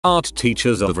Art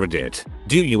teachers of Reddit,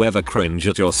 do you ever cringe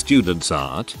at your students'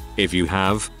 art? If you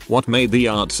have, what made the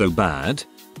art so bad?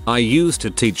 I used to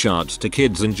teach art to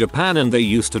kids in Japan and they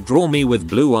used to draw me with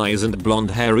blue eyes and blonde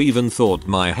hair, even thought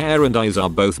my hair and eyes are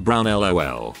both brown,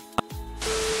 lol.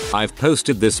 I've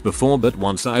posted this before, but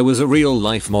once I was a real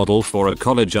life model for a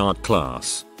college art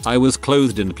class. I was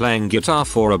clothed and playing guitar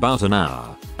for about an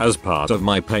hour. As part of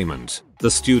my payment, the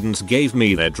students gave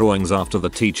me their drawings after the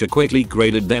teacher quickly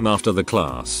graded them after the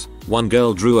class. One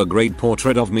girl drew a great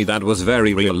portrait of me that was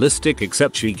very realistic,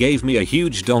 except she gave me a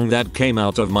huge dong that came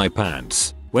out of my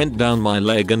pants, went down my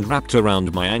leg and wrapped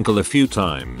around my ankle a few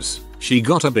times. She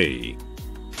got a B.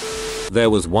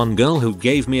 There was one girl who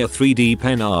gave me a 3D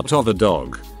pen art of a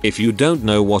dog. If you don't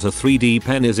know what a 3D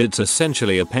pen is, it's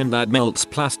essentially a pen that melts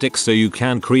plastic so you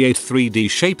can create 3D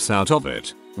shapes out of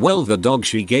it. Well, the dog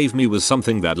she gave me was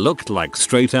something that looked like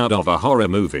straight out of a horror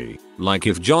movie. Like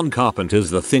if John Carpenter's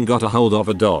The Thing got a hold of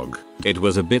a dog. It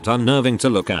was a bit unnerving to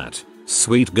look at.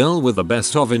 Sweet girl with the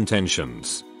best of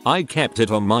intentions. I kept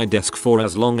it on my desk for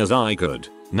as long as I could.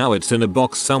 Now it's in a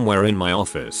box somewhere in my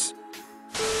office.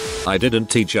 I didn't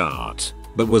teach art,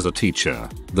 but was a teacher.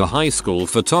 The high school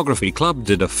photography club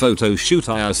did a photo shoot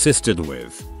I assisted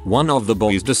with. One of the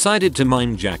boys decided to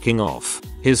mime jacking off.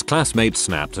 His classmate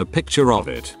snapped a picture of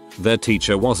it. Their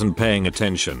teacher wasn't paying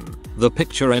attention. The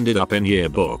picture ended up in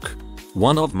yearbook.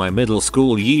 One of my middle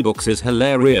school yearbooks is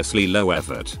hilariously low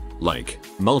effort. Like,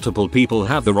 multiple people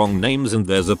have the wrong names and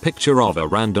there's a picture of a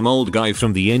random old guy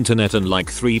from the internet in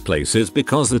like 3 places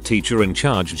because the teacher in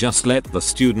charge just let the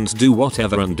students do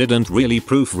whatever and didn't really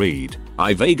proofread.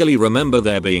 I vaguely remember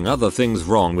there being other things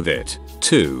wrong with it,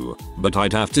 too, but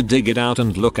I'd have to dig it out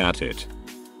and look at it.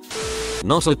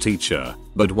 Not a teacher,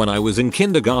 but when I was in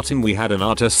kindergarten we had an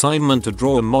art assignment to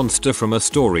draw a monster from a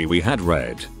story we had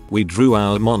read. We drew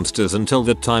our monsters until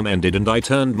the time ended and I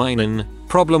turned mine in.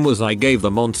 Problem was I gave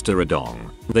the monster a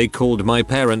dong. They called my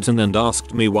parents in and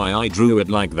asked me why I drew it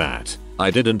like that. I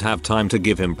didn't have time to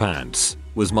give him pants,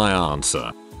 was my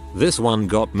answer. This one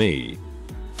got me.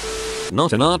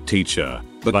 Not an art teacher,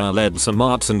 but I led some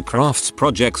arts and crafts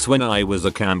projects when I was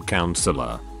a camp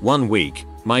counselor. One week,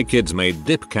 my kids made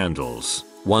dip candles.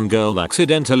 One girl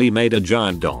accidentally made a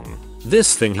giant dong.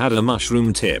 This thing had a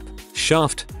mushroom tip,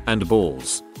 shaft, and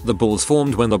balls. The balls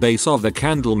formed when the base of the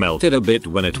candle melted a bit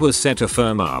when it was set to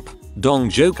firm up. Dong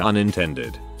joke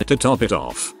unintended. To top it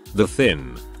off, the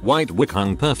thin, white wick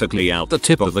hung perfectly out the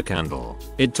tip of the candle.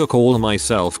 It took all my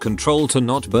self-control to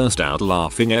not burst out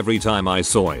laughing every time I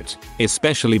saw it,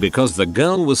 especially because the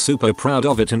girl was super proud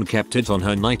of it and kept it on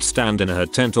her nightstand in her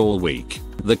tent all week.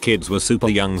 The kids were super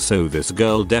young, so this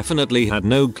girl definitely had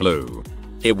no clue.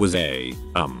 It was a,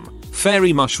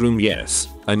 fairy mushroom, yes.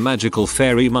 A magical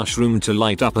fairy mushroom to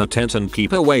light up her tent and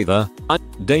keep away the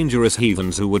dangerous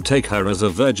heathens who would take her as a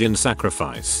virgin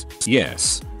sacrifice.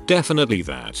 Yes, definitely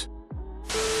that.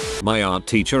 My art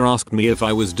teacher asked me if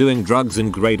I was doing drugs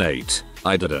in grade 8.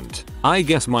 I didn't. I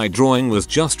guess my drawing was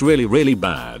just really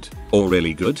bad. Or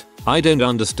really good? I don't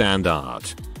understand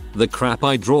art. The crap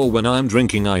I draw when I'm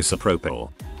drinking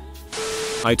isopropyl.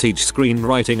 I teach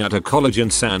screenwriting at a college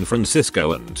in San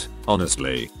Francisco and,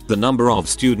 honestly, the number of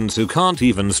students who can't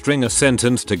even string a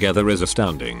sentence together is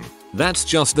astounding. That's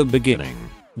just the beginning.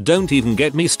 Don't even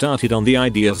get me started on the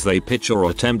ideas they pitch or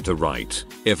attempt to write.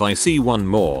 If I see one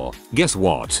more, guess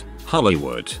what?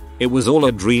 Hollywood. It was all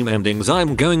a dream endings,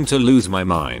 I'm going to lose my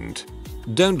mind.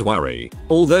 Don't worry,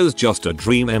 all those just a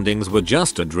dream endings were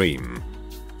just a dream.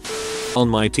 On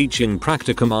my teaching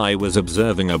practicum I was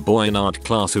observing a boy in art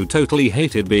class who totally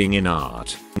hated being in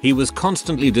art. He was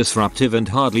constantly disruptive and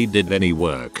hardly did any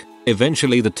work.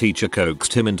 Eventually the teacher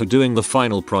coaxed him into doing the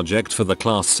final project for the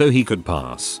class so he could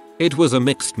pass. It was a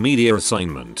mixed media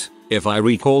assignment. If I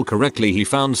recall correctly, he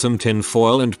found some tin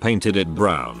foil and painted it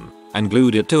brown, and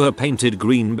glued it to a painted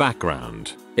green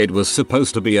background. It was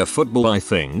supposed to be a football, I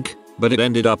think, but it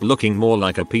ended up looking more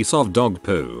like a piece of dog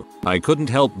poo. I couldn't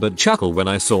help but chuckle when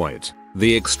I saw it.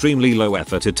 The extremely low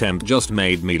effort attempt just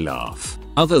made me laugh.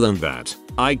 Other than that,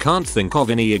 I can't think of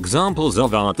any examples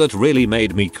of art that really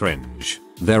made me cringe.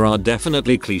 There are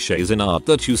definitely cliches in art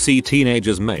that you see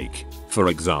teenagers make. For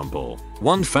example,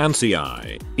 one fancy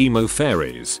eye, emo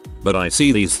fairies, but I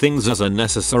see these things as a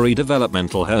necessary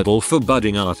developmental hurdle for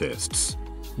budding artists.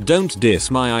 Don't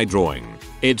diss my eye drawing.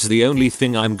 It's the only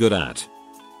thing I'm good at.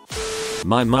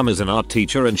 My mum is an art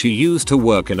teacher and she used to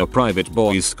work in a private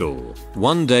boys' school.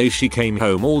 One day she came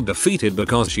home all defeated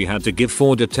because she had to give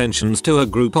 4 detentions to a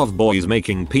group of boys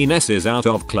making penises out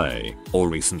of clay. Or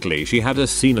recently she had a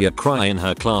senior cry in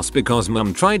her class because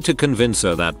mum tried to convince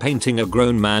her that painting a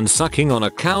grown man sucking on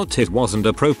a cow tit wasn't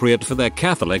appropriate for their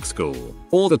Catholic school.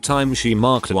 Or the time she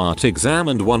marked an art exam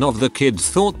and one of the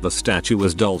kids thought the statue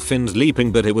was dolphins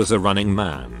leaping but it was a running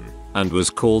man. And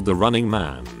was called the running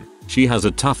man. She has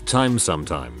a tough time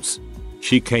sometimes.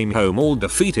 She came home all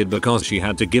defeated because she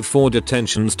had to give 4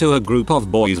 detentions to a group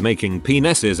of boys making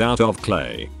penises out of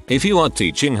clay. If you are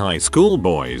teaching high school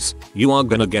boys, you are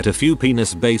gonna get a few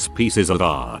penis-based pieces of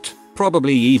art.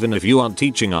 Probably even if you aren't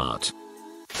teaching art.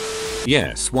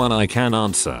 Yes, one I can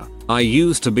answer. I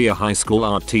used to be a high school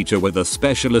art teacher with a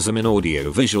specialism in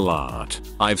audio-visual art.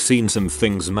 I've seen some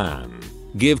things, man.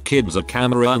 Give kids a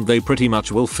camera and they pretty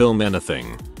much will film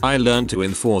anything. I learned to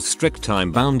enforce strict time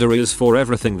boundaries for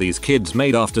everything these kids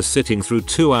made after sitting through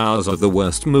 2 hours of the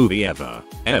worst movie ever.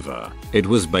 It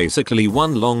was basically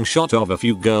one long shot of a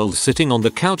few girls sitting on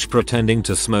the couch pretending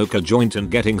to smoke a joint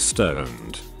and getting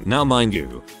stoned. Now mind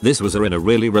you, this was in a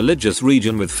really religious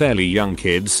region with fairly young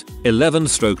kids,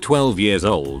 11-12 years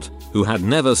old, who had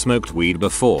never smoked weed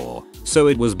before. So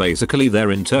it was basically their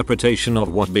interpretation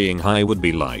of what being high would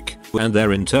be like, and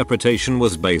their interpretation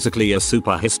was basically a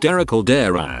super hysterical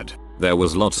dare ad. There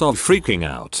was lots of freaking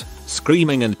out,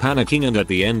 screaming and panicking, and at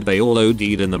the end they all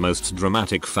OD'd in the most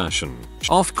dramatic fashion.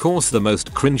 Of course the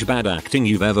most cringe bad acting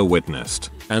you've ever witnessed.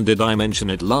 And did I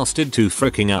mention it lasted 2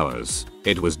 freaking hours?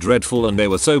 It was dreadful and they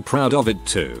were so proud of it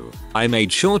too. I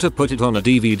made sure to put it on a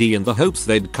DVD in the hopes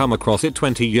they'd come across it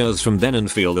 20 years from then and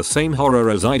feel the same horror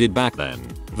as I did back then.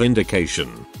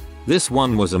 Vindication. This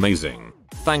one was amazing.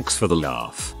 Thanks for the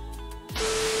laugh.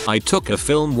 I took a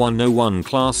Film 101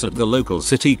 class at the local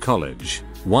city college.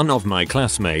 One of my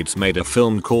classmates made a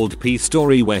film called Pee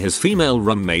Story where his female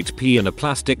roommate pee in a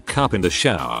plastic cup in the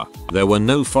shower. There were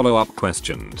no follow-up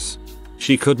questions.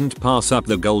 She couldn't pass up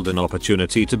the golden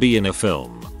opportunity to be in a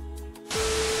film.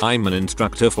 I'm an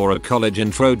instructor for a college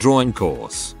intro drawing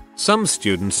course. Some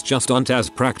students just aren't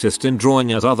as practiced in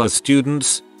drawing as other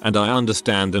students, and I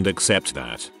understand and accept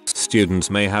that. Students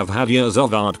may have had years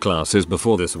of art classes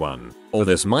before this one, or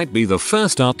this might be the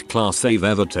first art class they've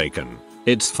ever taken.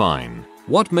 It's fine.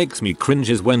 What makes me cringe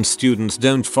is when students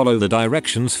don't follow the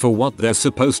directions for what they're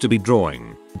supposed to be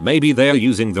drawing. Maybe they're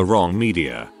using the wrong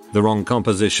media, the wrong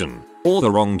composition, or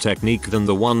the wrong technique than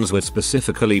the ones we're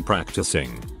specifically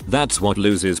practicing. That's what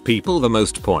loses people the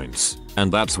most points,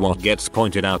 and that's what gets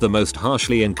pointed out the most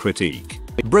harshly in critique.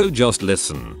 Bro, just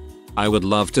listen. I would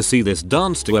love to see this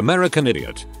dance to American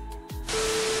Idiot.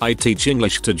 I teach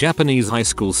English to Japanese high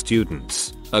school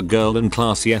students. A girl in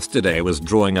class yesterday was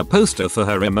drawing a poster for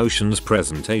her emotions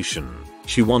presentation.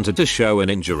 She wanted to show an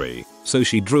injury, so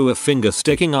she drew a finger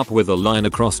sticking up with a line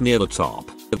across near the top.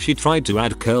 She tried to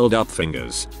add curled up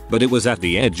fingers, but it was at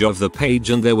the edge of the page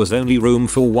and there was only room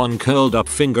for one curled up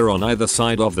finger on either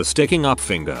side of the sticking up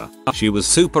finger. She was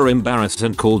super embarrassed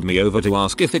and called me over to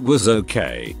ask if it was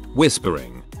okay,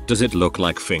 whispering, "Does it look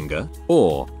like finger?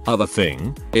 Or other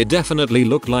thing?" It definitely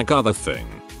looked like other thing.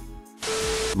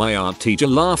 My art teacher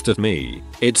laughed at me.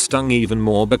 It stung even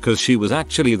more because she was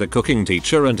actually the cooking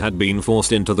teacher and had been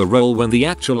forced into the role when the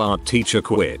actual art teacher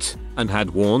quit, and had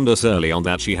warned us early on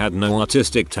that she had no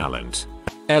artistic talent.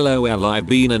 LOL, I've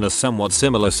been in a somewhat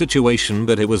similar situation,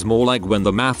 but it was more like when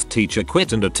the math teacher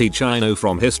quit and a teacher I know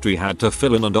from history had to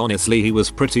fill in, and honestly he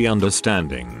was pretty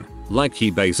understanding. Like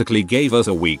he basically gave us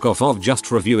a week off of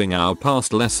just reviewing our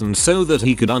past lessons so that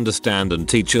he could understand and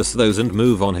teach us those and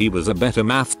move on. He was a better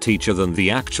math teacher than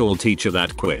the actual teacher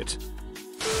that quit.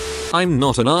 I'm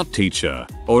not an art teacher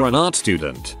or an art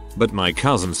student, but my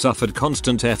cousin suffered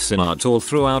constant F's in art all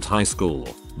throughout high school.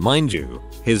 Mind you,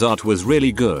 his art was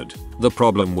really good. The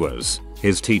problem was,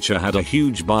 his teacher had a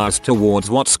huge bias towards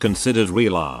what's considered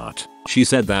real art. She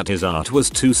said that his art was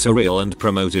too surreal and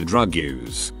promoted drug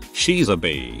use. She's a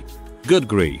B. Good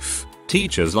grief.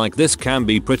 Teachers like this can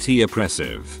be pretty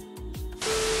oppressive.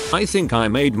 I think I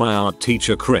made my art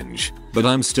teacher cringe, but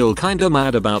I'm still kinda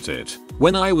mad about it.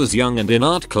 When I was young and in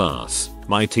art class,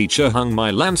 my teacher hung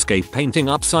my landscape painting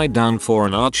upside down for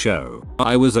an art show.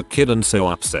 I was a kid and so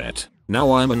upset.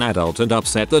 Now I'm an adult and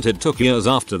upset that it took years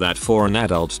after that for an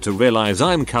adult to realize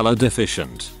I'm color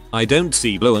deficient. I don't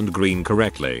see blue and green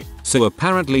correctly, so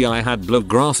apparently I had blue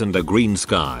grass and a green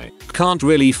sky. Can't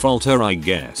really fault her, I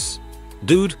guess.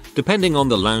 Dude, depending on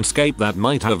the landscape that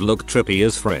might have looked trippy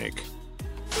as frick.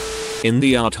 In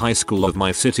the art high school of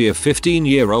my city, a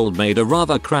 15-year-old made a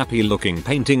rather crappy looking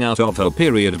painting out of her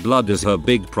period blood as her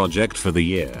big project for the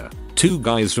year. Two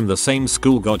guys from the same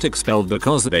school got expelled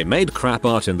because they made crap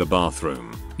art in the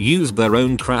bathroom, used their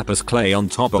own crap as clay on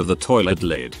top of the toilet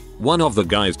lid. One of the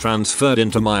guys transferred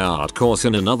into my art course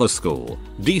in another school.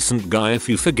 Decent guy if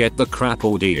you forget the crap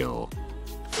ordeal.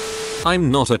 I'm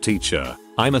not a teacher,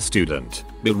 I'm a student,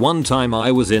 but one time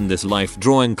I was in this life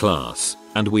drawing class,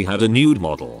 and we had a nude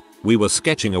model. We were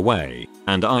sketching away,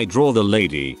 and I draw the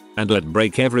lady, and at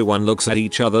break everyone looks at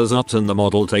each other's art and the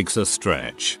model takes a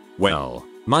stretch. Well,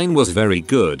 mine was very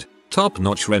good,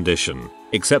 top-notch rendition,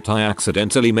 except I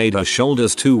accidentally made her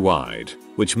shoulders too wide,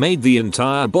 which made the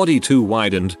entire body too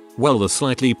wide and, well, the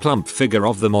slightly plump figure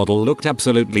of the model looked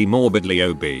absolutely morbidly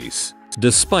obese.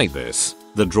 Despite this,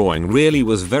 the drawing really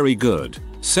was very good.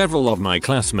 Several of my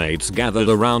classmates gathered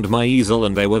around my easel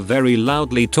and they were very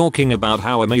loudly talking about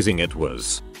how amazing it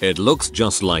was. It looks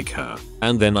just like her.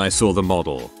 And then I saw the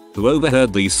model, who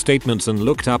overheard these statements and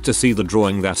looked up to see the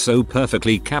drawing that so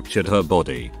perfectly captured her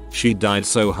body. She died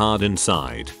so hard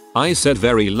inside. I said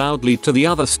very loudly to the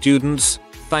other students,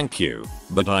 "Thank you,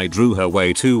 but I drew her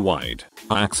way too wide.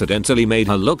 I accidentally made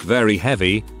her look very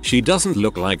heavy. She doesn't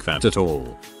look like that at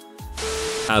all."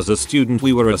 As a student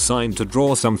we were assigned to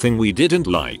draw something we didn't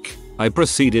like. I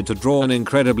proceeded to draw an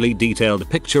incredibly detailed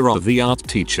picture of the art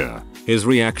teacher. His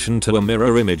reaction to a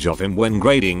mirror image of him when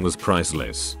grading was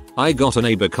priceless. I got an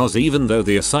A because even though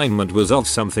the assignment was of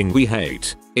something we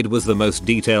hate, it was the most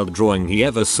detailed drawing he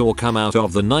ever saw come out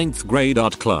of the 9th grade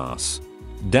art class.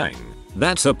 Dang,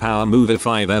 that's a power move if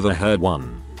I've ever heard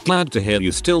one. Glad to hear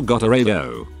you still got a A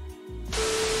though.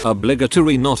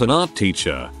 Obligatory not an art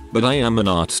teacher, but I am an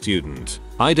art student.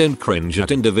 I don't cringe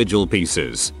at individual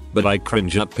pieces, but I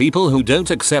cringe at people who don't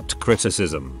accept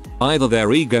criticism. Either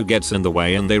their ego gets in the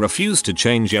way and they refuse to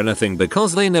change anything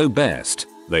because they know best.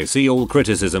 They see all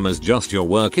criticism as just your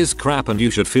work is crap and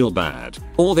you should feel bad.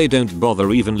 Or they don't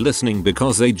bother even listening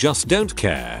because they just don't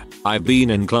care. I've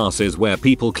been in classes where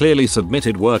people clearly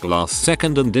submitted work last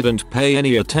second and didn't pay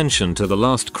any attention to the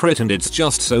last crit, and it's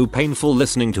just so painful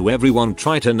listening to everyone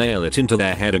try to nail it into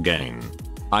their head again.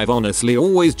 I've honestly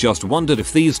always just wondered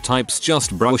if these types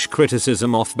just brush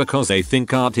criticism off because they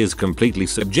think art is completely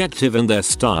subjective and their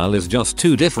style is just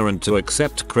too different to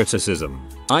accept criticism.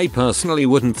 I personally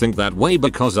wouldn't think that way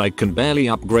because I can barely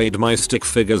upgrade my stick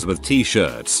figures with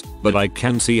t-shirts, but I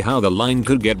can see how the line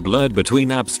could get blurred between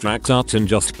abstract art and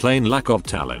just plain lack of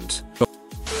talent.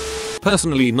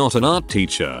 Personally not an art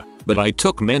teacher, but I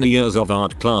took many years of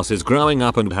art classes growing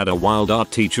up and had a wild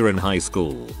art teacher in high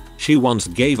school. She once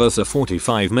gave us a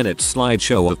 45-minute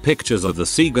slideshow of pictures of the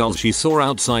seagulls she saw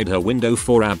outside her window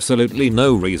for absolutely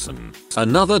no reason.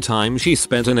 Another time she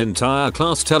spent an entire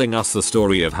class telling us the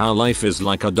story of how life is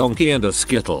like a donkey and a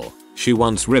skittle. She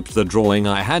once ripped the drawing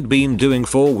I had been doing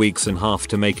for weeks in half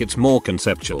to make it more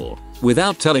conceptual.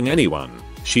 Without telling anyone,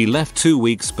 she left 2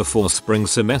 weeks before spring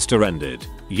semester ended.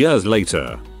 Years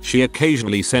later, she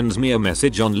occasionally sends me a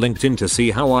message on LinkedIn to see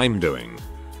how I'm doing.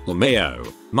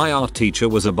 LMAO. My art teacher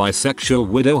was a bisexual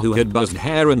widow who had buzzed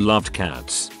hair and loved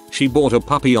cats. She bought a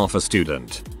puppy off a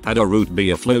student, had a root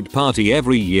beer float party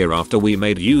every year after we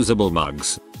made usable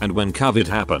mugs, and when COVID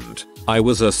happened, I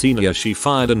was a senior she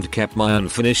fired and kept my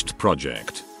unfinished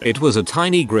project. It was a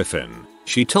tiny griffin.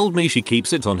 She told me she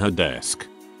keeps it on her desk.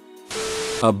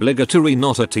 Obligatory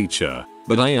not a teacher,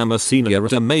 but I am a senior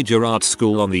at a major art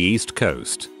school on the East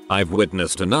Coast. I've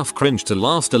witnessed enough cringe to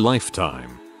last a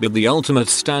lifetime. But the ultimate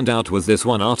standout was this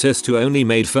one artist who only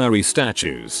made furry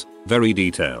statues. Very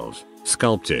detailed,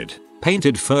 sculpted,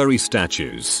 painted furry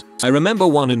statues. I remember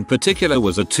one in particular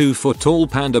was a 2-foot tall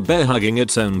panda bear hugging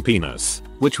its own penis,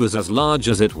 which was as large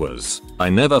as it was.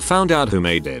 I never found out who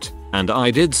made it, and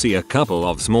I did see a couple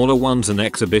of smaller ones in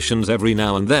exhibitions every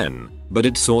now and then, but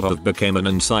it sort of became an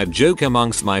inside joke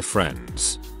amongst my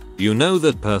friends. You know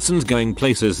that person's going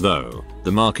places though.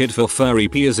 The market for furry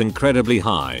pee is incredibly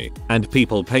high, and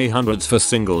people pay hundreds for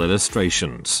single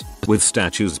illustrations, with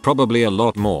statues probably a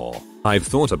lot more. I've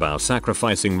thought about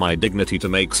sacrificing my dignity to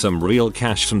make some real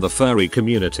cash from the furry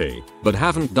community, but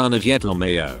haven't done it yet.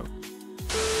 LMAO.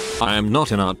 I am not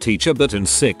an art teacher, but in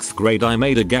 6th grade I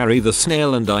made a Gary the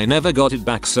Snail and I never got it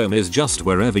back, so Miss, just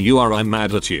wherever you are, I'm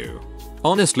mad at you.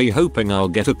 Honestly hoping I'll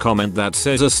get a comment that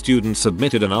says a student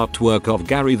submitted an artwork of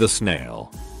Gary the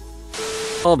Snail.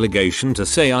 Obligation to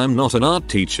say I'm not an art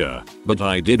teacher, but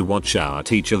I did watch our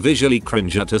teacher visually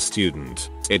cringe at a student.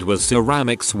 It was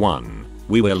ceramics 1.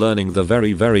 We were learning the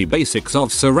very basics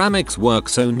of ceramics work,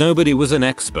 so nobody was an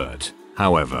expert.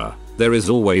 However, there is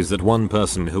always that one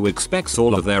person who expects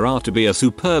all of their art to be a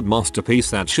superb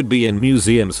masterpiece that should be in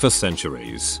museums for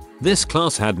centuries. This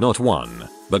class had not one,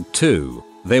 but two.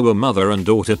 They were mother and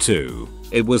daughter too.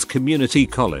 It was community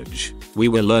college. We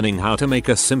were learning how to make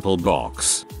a simple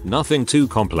box, nothing too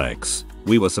complex.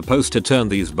 We were supposed to turn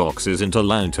these boxes into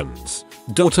lanterns.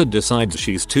 Daughter decides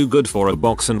she's too good for a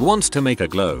box and wants to make a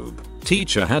globe.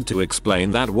 Teacher had to explain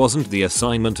that wasn't the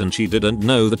assignment and she didn't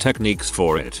know the techniques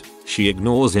for it. She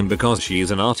ignores him because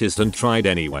she's an artist and tried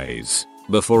anyways.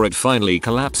 Before it finally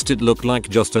collapsed, it looked like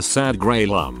just a sad grey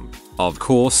lump. Of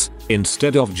course,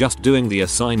 instead of just doing the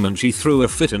assignment, she threw a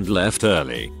fit and left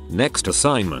early. Next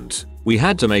assignment, we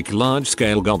had to make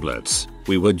large-scale goblets.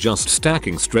 We were just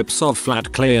stacking strips of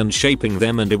flat clay and shaping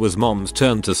them, and it was mom's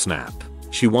turn to snap.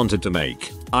 She wanted to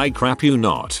make, I crap you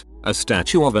not, a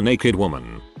statue of a naked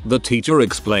woman. The teacher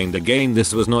explained again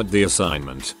this was not the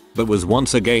assignment, but was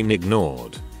once again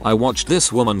ignored. I watched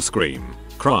this woman scream,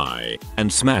 cry,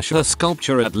 and smash her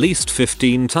sculpture at least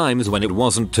 15 times when it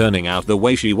wasn't turning out the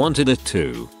way she wanted it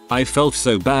to. I felt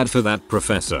so bad for that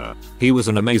professor. He was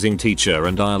an amazing teacher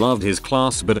and I loved his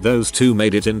class, but those two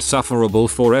made it insufferable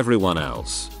for everyone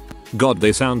else. God,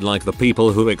 they sound like the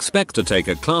people who expect to take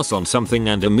a class on something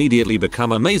and immediately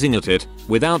become amazing at it,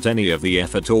 without any of the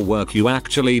effort or work you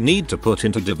actually need to put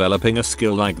into developing a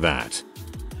skill like that.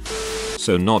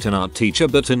 So not an art teacher,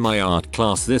 but in my art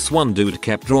class this one dude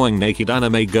kept drawing naked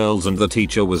anime girls and the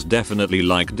teacher was definitely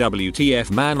like,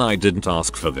 WTF man, I didn't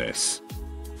ask for this.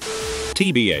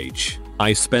 TBH,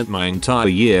 I spent my entire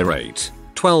year 8,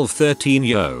 12,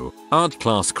 13 art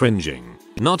class cringing.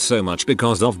 Not so much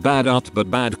because of bad art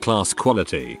but bad class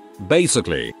quality.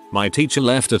 Basically, my teacher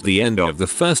left at the end of the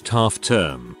first half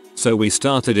term, so we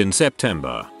started in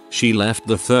September. She left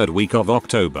the third week of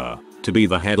October to be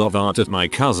the head of art at my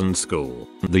cousin's school.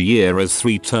 The year is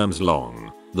 3 terms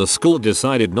long. The school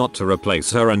decided not to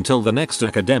replace her until the next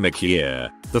academic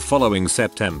year, the following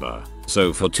September.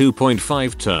 So for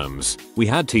 2.5 terms, we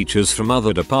had teachers from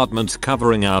other departments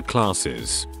covering our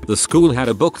classes. The school had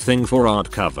a book thing for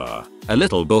art cover, a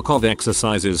little book of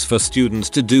exercises for students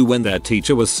to do when their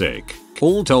teacher was sick.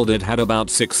 All told it had about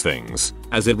 6 things,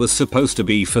 as it was supposed to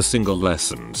be for single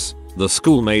lessons. The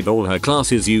school made all her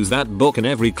classes use that book in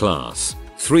every class,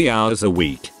 3 hours a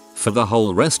week, for the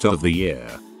whole rest of the year.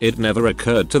 It never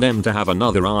occurred to them to have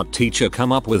another art teacher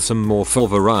come up with some more for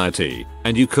variety,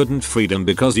 and you couldn't free them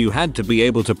because you had to be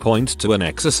able to point to an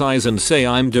exercise and say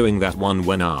I'm doing that one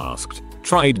when asked.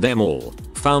 Tried them all,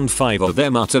 found 5 of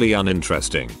them utterly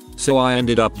uninteresting, so I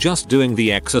ended up just doing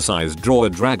the exercise draw a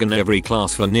dragon every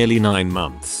class for nearly 9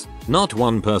 months. Not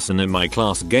one person in my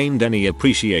class gained any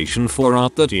appreciation for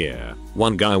art that year.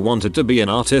 One guy wanted to be an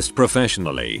artist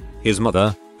professionally. His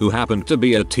mother, who happened to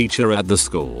be a teacher at the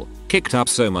school, kicked up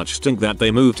so much stink that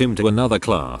they moved him to another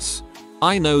class.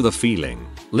 I know the feeling,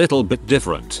 little bit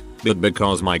different, but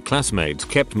because my classmates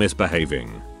kept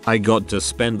misbehaving, I got to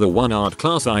spend the one art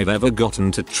class I've ever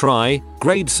gotten to try,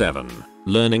 grade 7,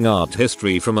 learning art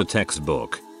history from a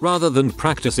textbook, rather than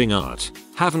practicing art.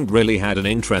 Haven't really had an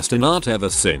interest in art ever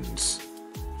since.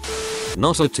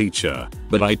 Not a teacher,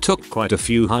 but I took quite a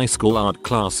few high school art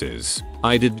classes.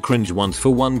 I did cringe once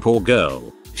for one poor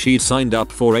girl. She'd signed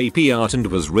up for AP art and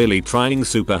was really trying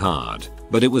super hard,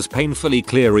 but it was painfully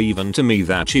clear even to me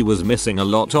that she was missing a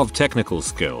lot of technical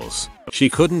skills. She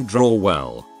couldn't draw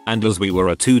well, and as we were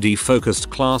a 2D focused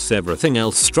class, everything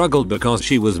else struggled because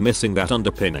she was missing that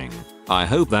underpinning. I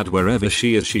hope that wherever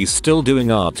she is, she's still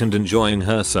doing art and enjoying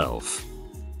herself.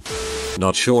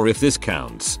 Not sure if this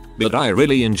counts, but I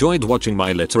really enjoyed watching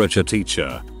my literature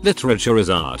teacher. Literature is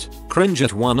art. Cringe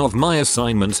at one of my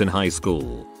assignments in high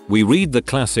school. We read the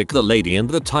classic The Lady and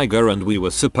the Tiger and we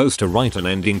were supposed to write an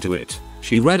ending to it.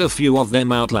 She read a few of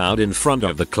them out loud in front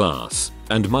of the class,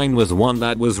 and mine was one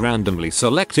that was randomly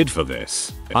selected for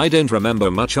this. I don't remember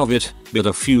much of it, but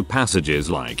a few passages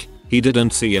like, he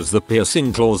didn't see as the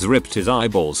piercing claws ripped his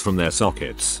eyeballs from their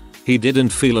sockets. He didn't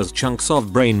feel as chunks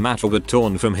of brain matter were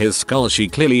torn from his skull. She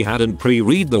clearly hadn't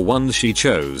pre-read the ones she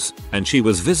chose, and she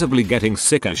was visibly getting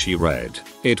sick as she read.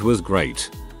 It was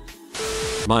great.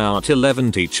 My Art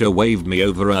 11 teacher waved me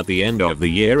over at the end of the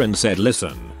year and said,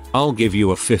 listen, I'll give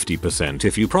you a 50%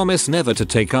 if you promise never to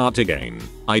take art again.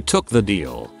 I took the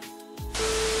deal.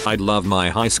 I'd love my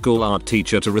high school art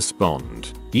teacher to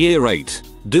respond. Year 8.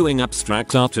 Doing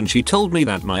abstract art, and she told me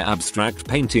that my abstract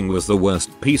painting was the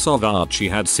worst piece of art she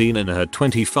had seen in her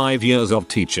 25 years of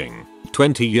teaching.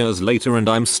 20 years later and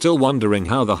I'm still wondering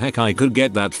how the heck I could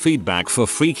get that feedback for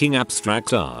freaking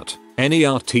abstract art. Any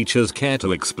art teachers care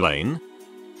to explain?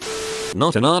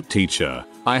 Not an art teacher.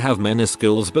 I have many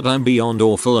skills but I'm beyond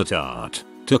awful at art.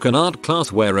 Took an art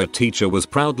class where a teacher was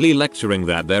proudly lecturing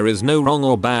that there is no wrong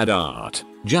or bad art,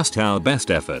 just our best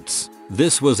efforts.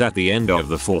 This was at the end of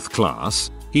the 4th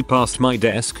class. He passed my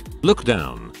desk, looked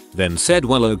down, then said,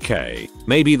 well okay,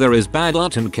 maybe there is bad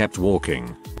art, and kept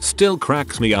walking. Still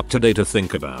cracks me up today to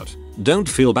think about. Don't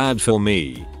feel bad for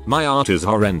me. My art is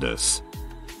horrendous.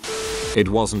 It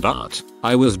wasn't art.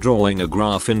 I was drawing a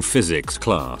graph in physics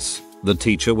class. The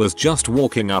teacher was just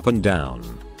walking up and down.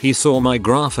 He saw my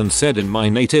graph and said in my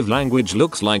native language,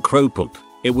 looks like crow poop.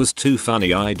 It was too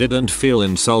funny, I didn't feel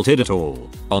insulted at all.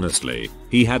 Honestly,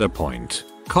 he had a point.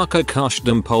 Kaka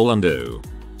kashdam Polandu.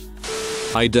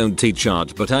 I don't teach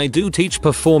art, but I do teach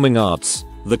performing arts.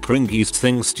 The cringiest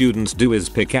thing students do is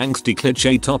pick angsty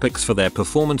cliché topics for their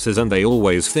performances, and they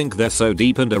always think they're so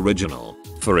deep and original.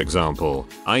 For example,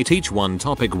 I teach one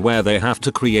topic where they have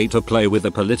to create a play with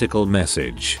a political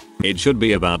message. It should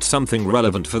be about something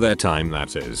relevant for their time,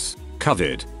 that is.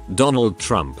 COVID, Donald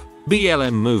Trump,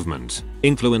 BLM movement,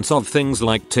 influence of things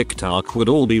like TikTok would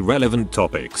all be relevant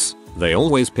topics. They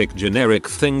always pick generic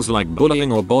things like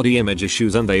bullying or body image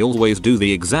issues, and they always do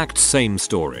the exact same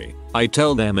story. I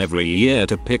tell them every year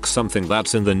to pick something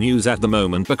that's in the news at the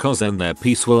moment, because then their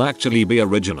piece will actually be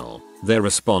original. Their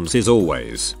response is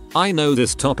always, I know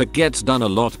this topic gets done a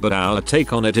lot, but our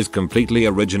take on it is completely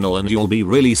original and you'll be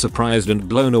really surprised and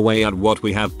blown away at what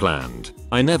we have planned.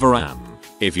 I never am.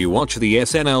 If you watch the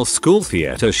SNL school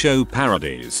theater show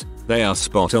parodies, they are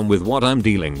spot on with what I'm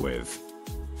dealing with.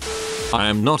 I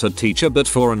am not a teacher, but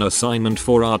for an assignment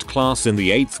for art class in the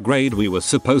 8th grade we were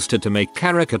supposed to make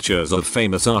caricatures of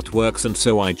famous artworks, and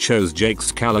so I chose Jake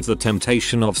Scala's The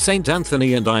Temptation of St.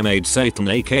 Anthony, and I made Satan,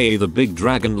 aka the big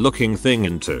dragon looking thing,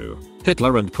 into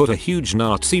Hitler and put a huge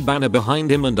Nazi banner behind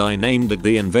him, and I named it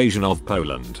The Invasion of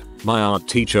Poland. My art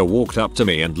teacher walked up to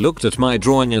me and looked at my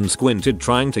drawing and squinted,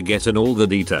 trying to get in all the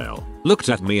detail. Looked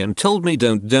at me and told me,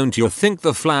 don't you think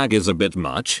the flag is a bit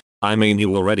much? I mean,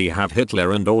 you already have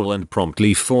Hitler and all, and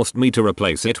promptly forced me to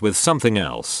replace it with something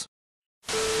else.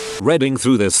 Reading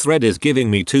through this thread is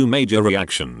giving me two major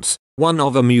reactions. One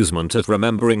of amusement at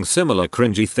remembering similar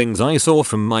cringy things I saw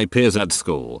from my peers at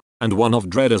school, and one of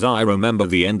dread as I remember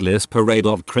the endless parade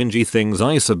of cringy things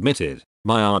I submitted.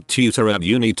 My art tutor at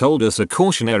uni told us a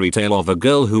cautionary tale of a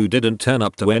girl who didn't turn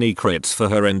up to any crits for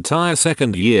her entire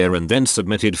second year and then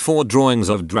submitted 4 drawings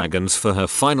of dragons for her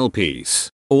final piece.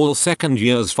 All second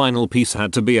year's final piece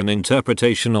had to be an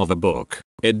interpretation of a book.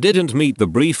 It didn't meet the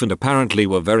brief and apparently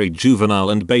were very juvenile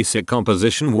and basic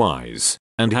composition wise,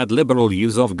 and had liberal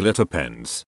use of glitter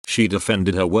pens. She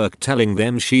defended her work, telling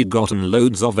them she'd gotten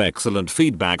loads of excellent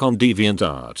feedback on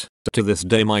DeviantArt. To this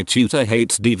day my tutor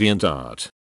hates DeviantArt.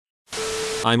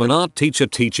 I'm an art teacher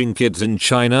teaching kids in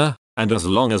China, and as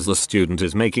long as the student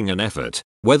is making an effort,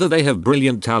 whether they have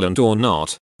brilliant talent or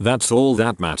not, that's all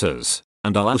that matters.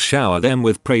 And I'll shower them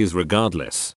with praise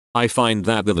regardless. I find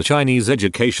that the Chinese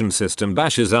education system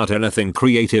bashes out anything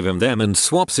creative in them and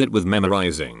swaps it with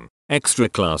memorizing, extra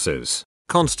classes,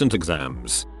 constant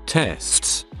exams,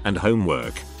 tests, and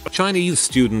homework. Chinese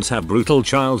students have brutal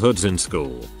childhoods in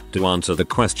school. To answer the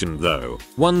question though,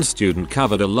 one student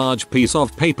covered a large piece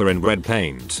of paper in red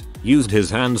paint, used his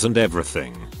hands and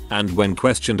everything, and when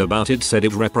questioned about it said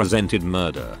it represented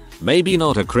murder. Maybe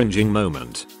not a cringing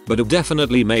moment, but it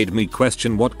definitely made me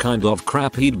question what kind of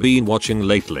crap he'd been watching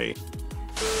lately.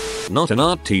 Not an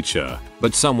art teacher,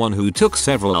 but someone who took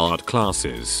several art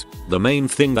classes. The main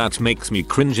thing that makes me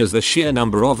cringe is the sheer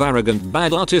number of arrogant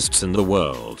bad artists in the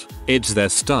world. It's their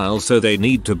style, so they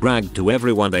need to brag to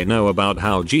everyone they know about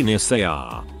how genius they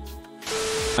are.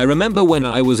 I remember when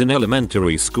I was in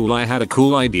elementary school I had a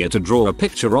cool idea to draw a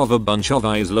picture of a bunch of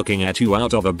eyes looking at you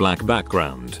out of a black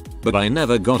background, but I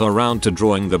never got around to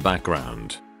drawing the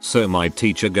background. So my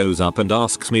teacher goes up and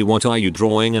asks me, what are you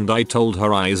drawing? And I told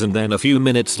her eyes, and then a few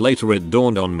minutes later it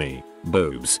dawned on me.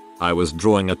 Boobs. I was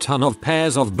drawing a ton of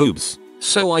pairs of boobs.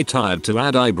 So I tried to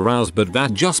add eyebrows, but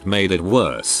that just made it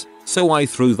worse. So I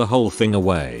threw the whole thing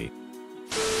away.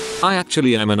 I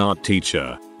actually am an art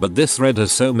teacher, but this thread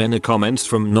has so many comments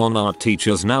from non-art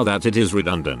teachers now that it is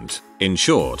redundant. In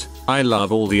short, I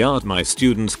love all the art my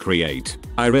students create.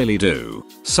 I really do.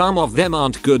 Some of them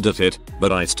aren't good at it,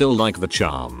 but I still like the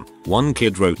charm. One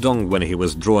kid wrote dong when he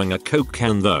was drawing a Coke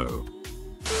can though.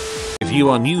 If you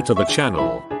are new to the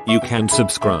channel, you can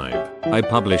subscribe. I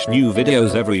publish new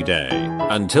videos every day.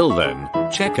 Until then,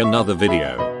 check another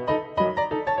video.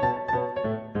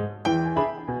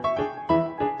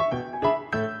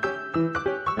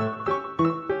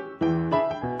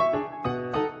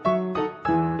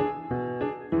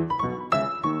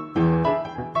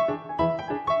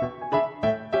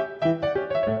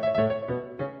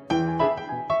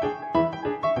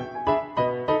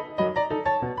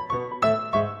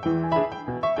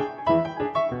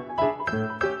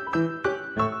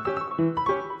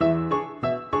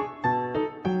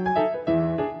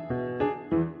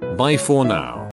 Bye for now.